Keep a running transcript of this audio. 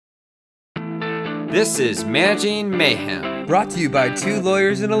This is Managing Mayhem. Brought to you by two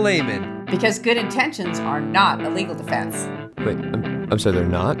lawyers and a layman. Because good intentions are not a legal defense. Wait, I'm sorry, they're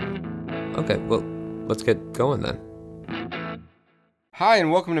not? Okay, well, let's get going then. Hi,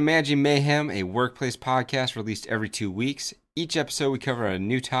 and welcome to Managing Mayhem, a workplace podcast released every 2 weeks. Each episode, we cover a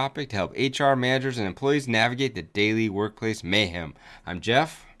new topic to help HR managers and employees navigate the daily workplace mayhem. I'm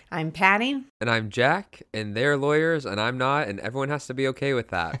Jeff. I'm Patty. And I'm Jack, and they're lawyers, and I'm not, and everyone has to be okay with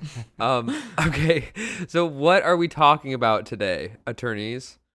that. Okay, so what are we talking about today,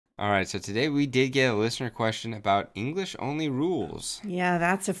 attorneys? All right, so today we did get a listener question about English-only rules. Yeah,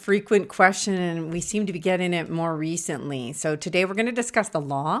 that's a frequent question, and we seem to be getting it more recently. So today we're going to discuss the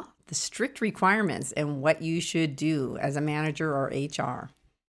law, the strict requirements, and what you should do as a manager or HR.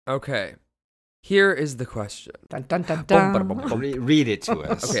 Okay, here is the question. Dun, dun, dun, dun. Read it to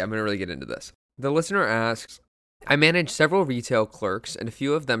us. Okay, I'm going to really get into this. The listener asks, I manage several retail clerks, and a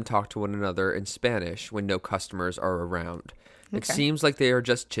few of them talk to one another in Spanish when no customers are around. It seems like they are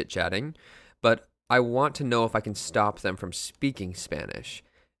just chit-chatting, but I want to know if I can stop them from speaking Spanish.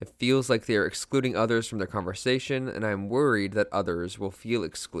 It feels like they are excluding others from their conversation, and I'm worried that others will feel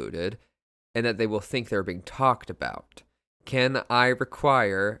excluded and that they will think they're being talked about. Can I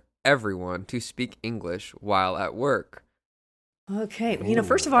require everyone to speak English while at work? Okay.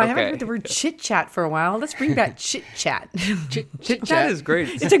 First of all, I haven't heard the word chit-chat for a while. Let's bring back chit-chat. Chit-chat is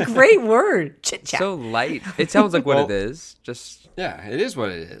great. It's a great word. Chit-chat. So light. It sounds like what it is. Yeah, it is what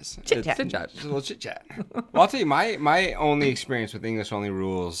it is. Chit-chat. It's a little chit-chat. Well, I'll tell you, my only experience with English-only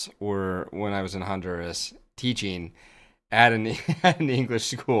rules were when I was in Honduras teaching at an English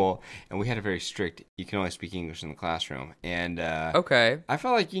school, and we had a very strict, you can only speak English in the classroom. And okay. I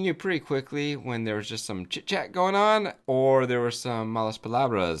felt like you knew pretty quickly when there was just some chit-chat going on, or there were some malas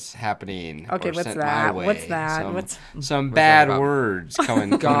palabras happening. Okay, what's that? What's that? Some bad words coming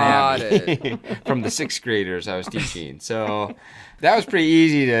Got at me from the sixth graders I was teaching. So that was pretty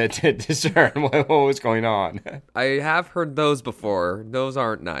easy to discern what was going on. I have heard those before. Those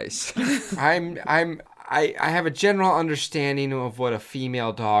aren't nice. I have a general understanding of what a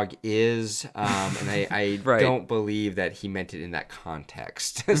female dog is, and I Right. don't believe that he meant it in that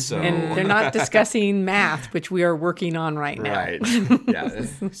context. So And they're not discussing math, which we are working on right now. right, yeah,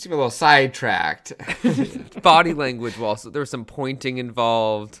 seem a little sidetracked. Body language also. There was some pointing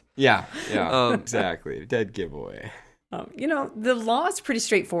involved. Yeah, exactly. Dead giveaway. The law is pretty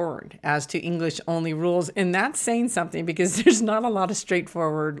straightforward as to English-only rules, and that's saying something because there's not a lot of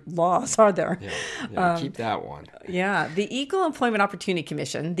straightforward laws, are there? Yeah, keep that one. Yeah, the Equal Employment Opportunity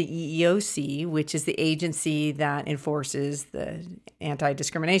Commission, the EEOC, which is the agency that enforces the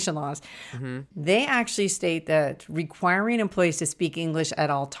anti-discrimination laws, they actually state that requiring employees to speak English at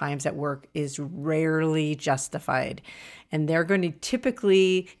all times at work is rarely justified. And they're going to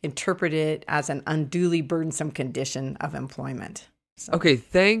typically interpret it as an unduly burdensome condition of employment. So. Okay,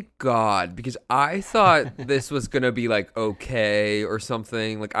 thank God, because I thought this was going to be like okay or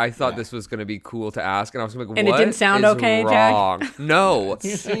something. Like I thought this was going to to be cool to ask, and I was like, and what it didn't sound is okay, wrong? Jack? No, It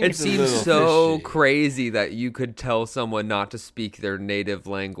it seems a seems little so fishy. crazy that you could tell someone not to speak their native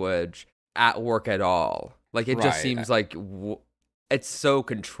language at work at all. Like it Right. just seems like it's so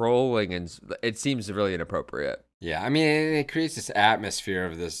controlling, and it seems really inappropriate. Yeah, I mean, it creates this atmosphere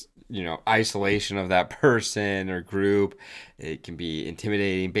of this, isolation of that person or group. It can be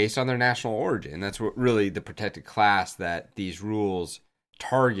intimidating based on their national origin. That's what really the protected class that these rules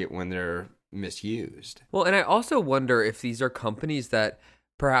target when they're misused. Well, and I also wonder if these are companies that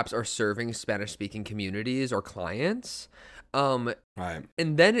perhaps are serving Spanish-speaking communities or clients. Right.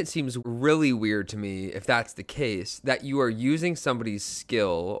 And then it seems really weird to me, if that's the case, that you are using somebody's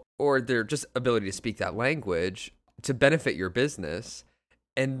skill or their just ability to speak that language to benefit your business.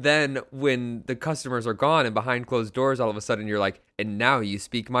 And then when the customers are gone and behind closed doors, all of a sudden you're like, and now you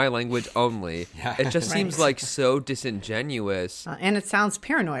speak my language only. Yeah. It just seems like so disingenuous. And it sounds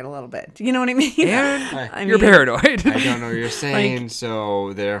paranoid a little bit. You know what I mean? And you're paranoid. I don't know what you're saying,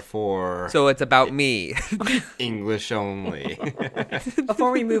 so therefore, So it's about me. English only.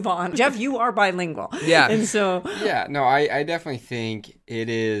 Before we move on, Jeff, you are bilingual. Yeah. And so Yeah, no, I definitely think it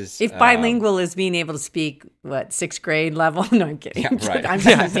is. if bilingual is being able to speak, sixth grade level? No, I'm kidding. Yeah, right. I'm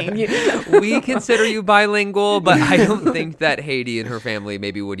teasing you. We consider you bilingual, but I don't think that Haiti and her family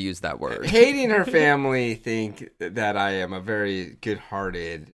maybe would use that word. Haiti and her family think that I am a very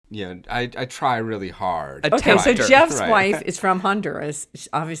good-hearted. I try really hard. Okay, so Attempter. Jeff's Right. wife is from Honduras. She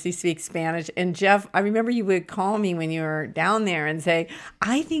obviously speaks Spanish. And Jeff, I remember you would call me when you were down there and say,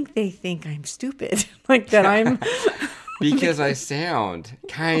 I think they think I'm stupid. Like that I'm Because I sound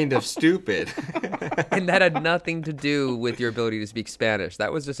kind of stupid. And that had nothing to do with your ability to speak Spanish.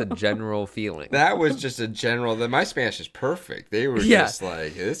 That was just a general feeling. That was just a general, that my Spanish is perfect. They were Yeah. just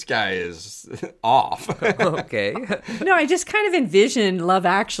like, this guy is off. Okay. No, I just kind of envision Love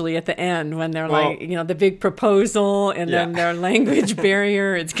Actually at the end when they're Well, like, the big proposal and then Yeah. their language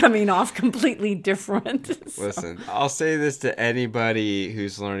barrier, it's coming off completely different. So- Listen, I'll say this to anybody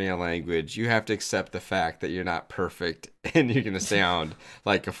who's learning a language. You have to accept the fact that you're not perfect and you're going to sound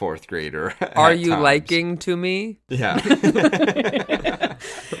like a fourth grader. Are at you times. liking to me? Yeah.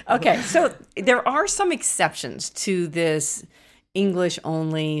 Okay, so there are some exceptions to this English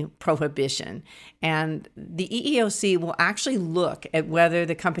only prohibition. And the EEOC will actually look at whether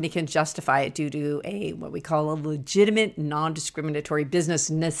the company can justify it due to what we call a legitimate non-discriminatory business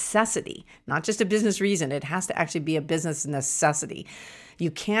necessity, not just a business reason. It has to actually be a business necessity.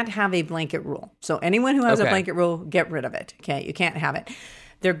 You can't have a blanket rule. So anyone who has a Okay. blanket rule, get rid of it. Okay, you can't have it.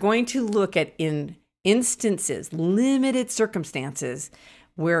 They're going to look at in instances, limited circumstances,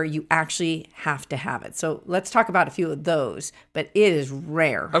 where you actually have to have it. So let's talk about a few of those, but it is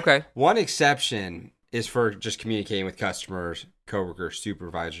rare. Okay. One exception is for just communicating with customers, coworkers,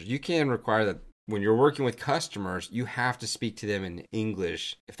 supervisors. You can require that when you're working with customers, you have to speak to them in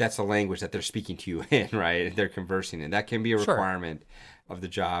English if that's the language that they're speaking to you in, right? They're conversing in. That can be a Sure. requirement of the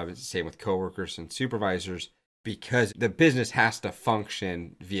job. It's the same with coworkers and supervisors because the business has to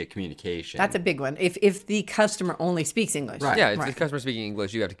function via communication. That's a big one. If the customer only speaks English. Right. Yeah, if the customer speaking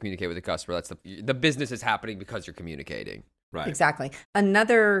English, you have to communicate with the customer. That's the business is happening because you're communicating. right. Exactly.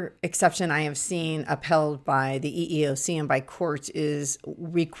 Another exception I have seen upheld by the EEOC and by courts is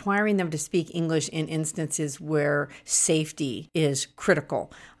requiring them to speak English in instances where safety is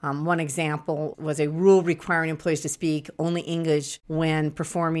critical. One example was a rule requiring employees to speak only English when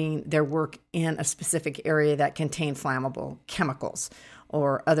performing their work in a specific area that contained flammable chemicals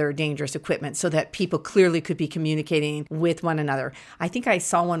or other dangerous equipment so that people clearly could be communicating with one another. I think I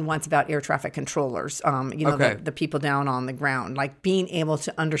saw one once about air traffic controllers, Okay. the people down on the ground, like being able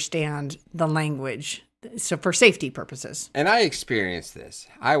to understand the language. So for safety purposes. And I experienced this.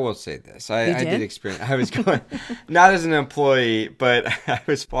 I will say this. I You did? did experience. I was going, not as an employee, but I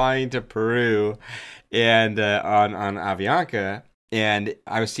was flying to Peru, and on Avianca, and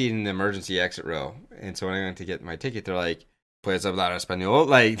I was seated in the emergency exit row. And so when I went to get my ticket, they're like, "Puedes hablar español?"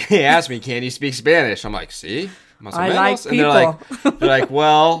 Like they asked me, "Can you speak Spanish?" I'm like, "Sí, más o I menos." like And they're like,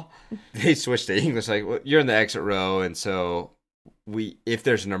 "Well," they switched to English. Like, well, you're in the exit row, and so if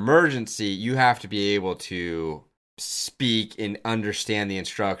there's an emergency, you have to be able to speak and understand the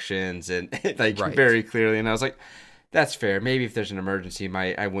instructions and like Right. very clearly. And I was like, that's fair. Maybe if there's an emergency,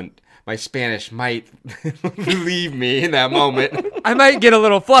 my Spanish might leave me in that moment. I might get a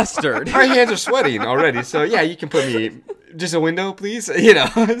little flustered. My hands are sweating already. So yeah, you can put me just a window, please.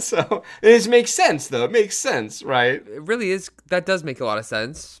 So it makes sense though. It makes sense, right? It really is. That does make a lot of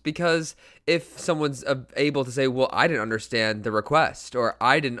sense because if someone's able to say, well, I didn't understand the request or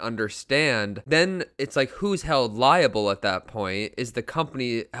I didn't understand, then it's like who's held liable at that point? Is the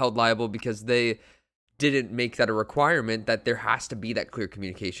company held liable because they didn't make that a requirement that there has to be that clear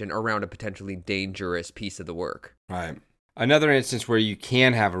communication around a potentially dangerous piece of the work? Right. Another instance where you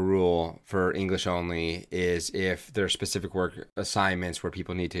can have a rule for English only is if there are specific work assignments where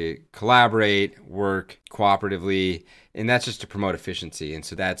people need to collaborate, work cooperatively, and that's just to promote efficiency. And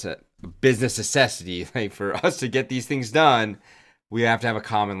so that's a business necessity. Like for us to get these things done, we have to have a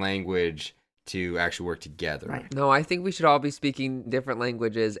common language to actually work together. Right. No, I think we should all be speaking different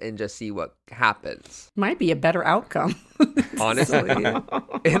languages and just see what happens. Might be a better outcome. Honestly,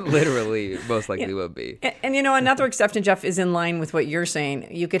 it literally most likely would be. And another exception, Jeff, is in line with what you're saying.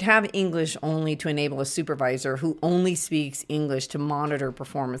 You could have English only to enable a supervisor who only speaks English to monitor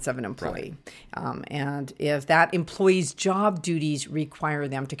performance of an employee. And if that employee's job duties require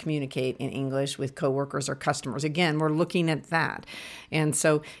them to communicate in English with coworkers or customers, again, we're looking at that. And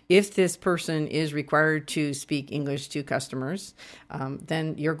so if this person is required to speak English to customers,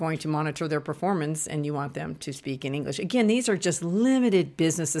 then you're going to monitor their performance and you want them to speak in English. Again, these are just limited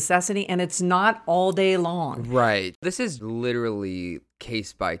business necessity, and it's not all day long. Right. This is literally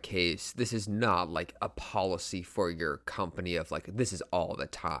case by case. This is not like a policy for your company of like, this is all the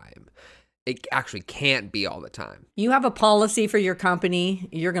time. It actually can't be all the time. You have a policy for your company,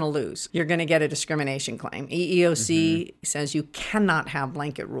 you're going to lose. You're going to get a discrimination claim. EEOC says you cannot have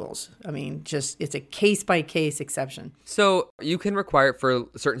blanket rules. I mean, it's a case-by-case exception. So you can require it for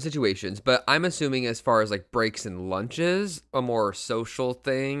certain situations, but I'm assuming as far as like breaks and lunches, a more social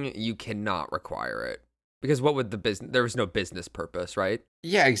thing, you cannot require it. Because what would the business, there was no business purpose, right?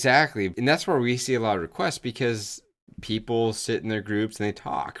 Yeah, exactly. And that's where we see a lot of requests because people sit in their groups and they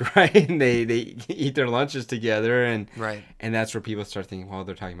talk, right? And they eat their lunches together, and Right. and that's where people start thinking, well,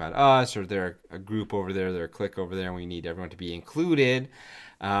 they're talking about us, or they're a group over there, they're a clique over there, and we need everyone to be included.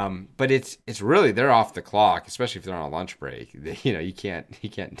 But it's really, they're off the clock, especially if they're on a lunch break. You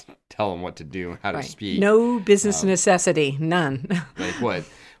can't tell them what to do and how to speak. No business necessity, none. Like what?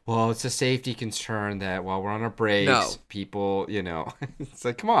 Well, it's a safety concern that while we're on our breaks, people, it's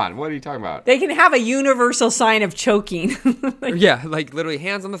like, come on, what are you talking about? They can have a universal sign of choking. Yeah, like literally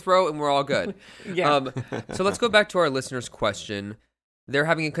hands on the throat and we're all good. Yeah. So let's go back to our listener's question. They're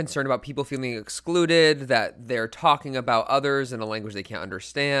having a concern about people feeling excluded, that they're talking about others in a language they can't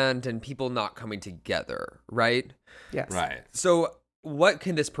understand, and people not coming together, right? Yes. Right. So what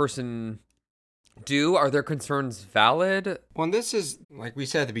can this person do? Are their concerns valid? Well, and this is, like we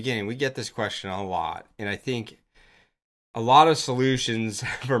said at the beginning, we get this question a lot. And I think a lot of solutions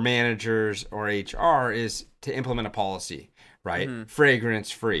for managers or HR is to implement a policy, right? Mm-hmm.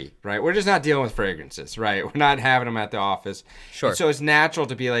 Fragrance free, right? We're just not dealing with fragrances, right? We're not having them at the office. Sure. And so it's natural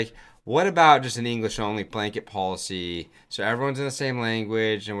to be like, what about just an English only blanket policy? So everyone's in the same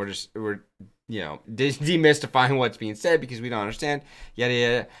language and we're demystifying what's being said because we don't understand, yada,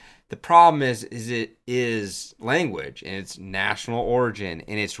 yada. The problem is it is language and it's national origin,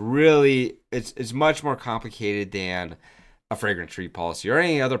 and it's much more complicated than a fragrance-free policy or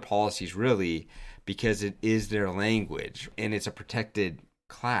any other policies, really, because it is their language and it's a protected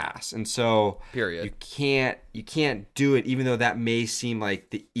class. And so Period. you can't do it, even though that may seem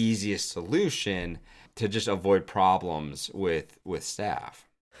like the easiest solution to just avoid problems with staff.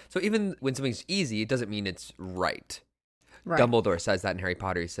 So even when something's easy, it doesn't mean it's right. Right. Dumbledore says that in Harry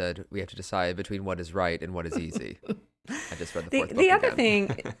Potter. He said, we have to decide between what is right and what is easy. I just read the fourth book The other again.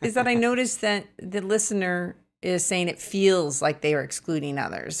 thing is that I noticed that the listener is saying it feels like they are excluding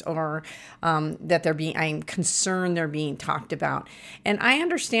others, or that I'm concerned they're being talked about. And I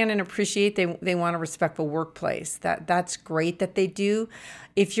understand and appreciate they want a respectful workplace. That's great that they do.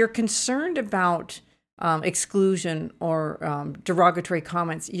 If you're concerned about exclusion or derogatory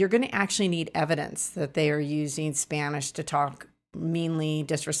comments, you're going to actually need evidence that they are using Spanish to talk meanly,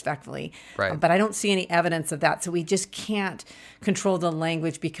 disrespectfully. Right. But I don't see any evidence of that. So we just can't control the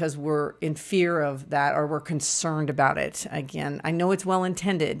language because we're in fear of that or we're concerned about it. Again, I know it's well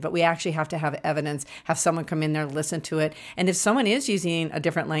intended, but we actually have to have evidence, have someone come in there, listen to it. And if someone is using a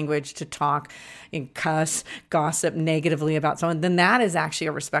different language to talk and cuss, gossip negatively about someone, then that is actually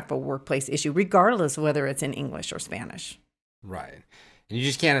a respectful workplace issue, regardless of whether it's in English or Spanish. Right. And you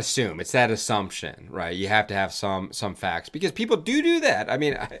just can't assume. It's that assumption, right? You have to have some facts because people do that. I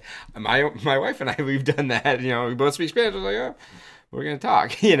mean, my wife and I, we've done that. We both speak Spanish. I was like, oh, we're going to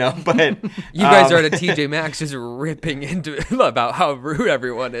talk, But You guys are at a TJ Maxx just ripping into about how rude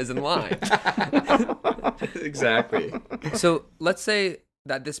everyone is in line. Exactly. So let's say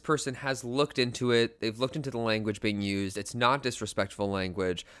that this person has looked into it. They've looked into the language being used. It's not disrespectful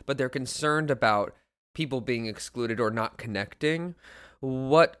language, but they're concerned about people being excluded or not connecting.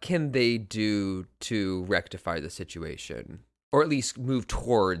 What can they do to rectify the situation, or at least move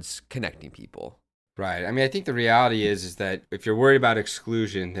towards connecting people? Right. I mean, I think the reality is that if you're worried about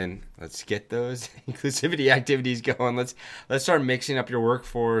exclusion, then let's get those inclusivity activities going. Let's start mixing up your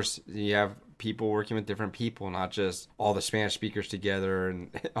workforce. You have people working with different people, not just all the Spanish speakers together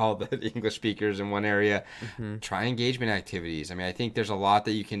and all the English speakers in one area. Mm-hmm. Try engagement activities. I mean, I think there's a lot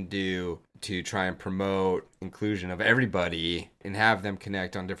that you can do to try and promote inclusion of everybody and have them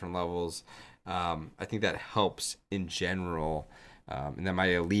connect on different levels. I think that helps in general, and that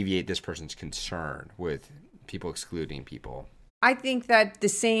might alleviate this person's concern with people excluding people. I think that the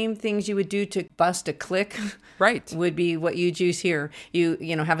same things you would do to bust a clique, right, would be what you choose here. You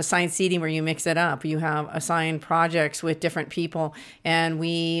have assigned seating where you mix it up. You have assigned projects with different people, and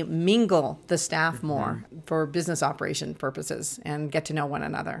we mingle the staff more for business operation purposes and get to know one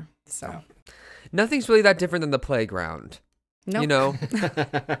another. So nothing's really that different than the playground. Nope.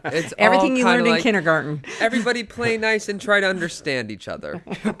 It's everything all you learned in like, kindergarten. Everybody play nice and try to understand each other.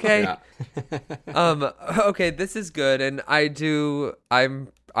 Okay. Yeah. Okay, this is good, and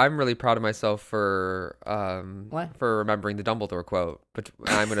I'm really proud of myself for remembering the Dumbledore quote. But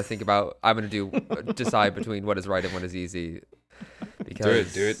I'm gonna decide between what is right and what is easy.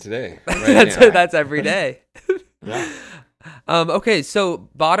 Because do it today. Right that's every day. Yeah. Okay, so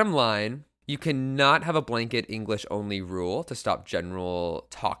bottom line. You cannot have a blanket English only rule to stop general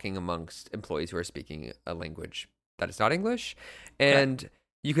talking amongst employees who are speaking a language that is not English. And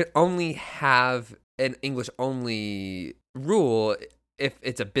you can only have an English only rule if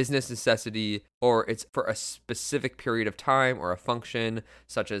it's a business necessity or it's for a specific period of time or a function,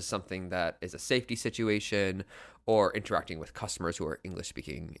 such as something that is a safety situation or interacting with customers who are English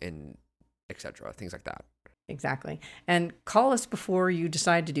speaking, and etc. Things like that. Exactly. And call us before you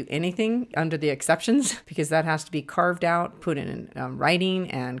decide to do anything under the exceptions, because that has to be carved out, put in writing,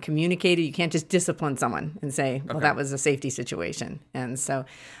 and communicated. You can't just discipline someone and say, well, that was a safety situation. And so,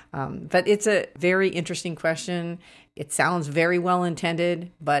 but it's a very interesting question. It sounds very well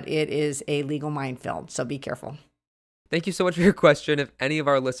intended, but it is a legal minefield. So be careful. Thank you so much for your question. If any of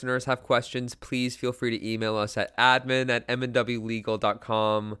our listeners have questions, please feel free to email us at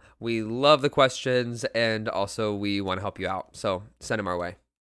admin@mnwlegal.com. We love the questions, and also we want to help you out. So send them our way.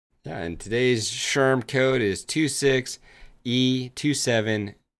 Yeah, and today's SHRM code is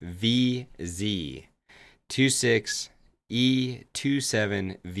 26E27VZ.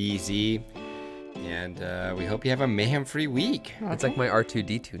 26E27VZ. And we hope you have a mayhem-free week. It's like my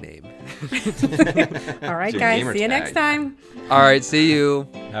R2-D2 name. All right, guys. See you next time. All right, see you.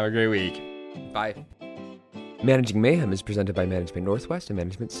 Have a great week. Bye. Managing Mayhem is presented by Management Northwest and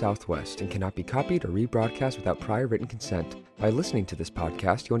Management Southwest and cannot be copied or rebroadcast without prior written consent. By listening to this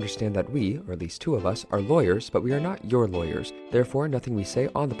podcast, you understand that we, or at least two of us, are lawyers, but we are not your lawyers. Therefore, nothing we say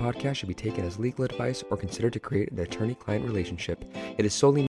on the podcast should be taken as legal advice or considered to create an attorney-client relationship. It is solely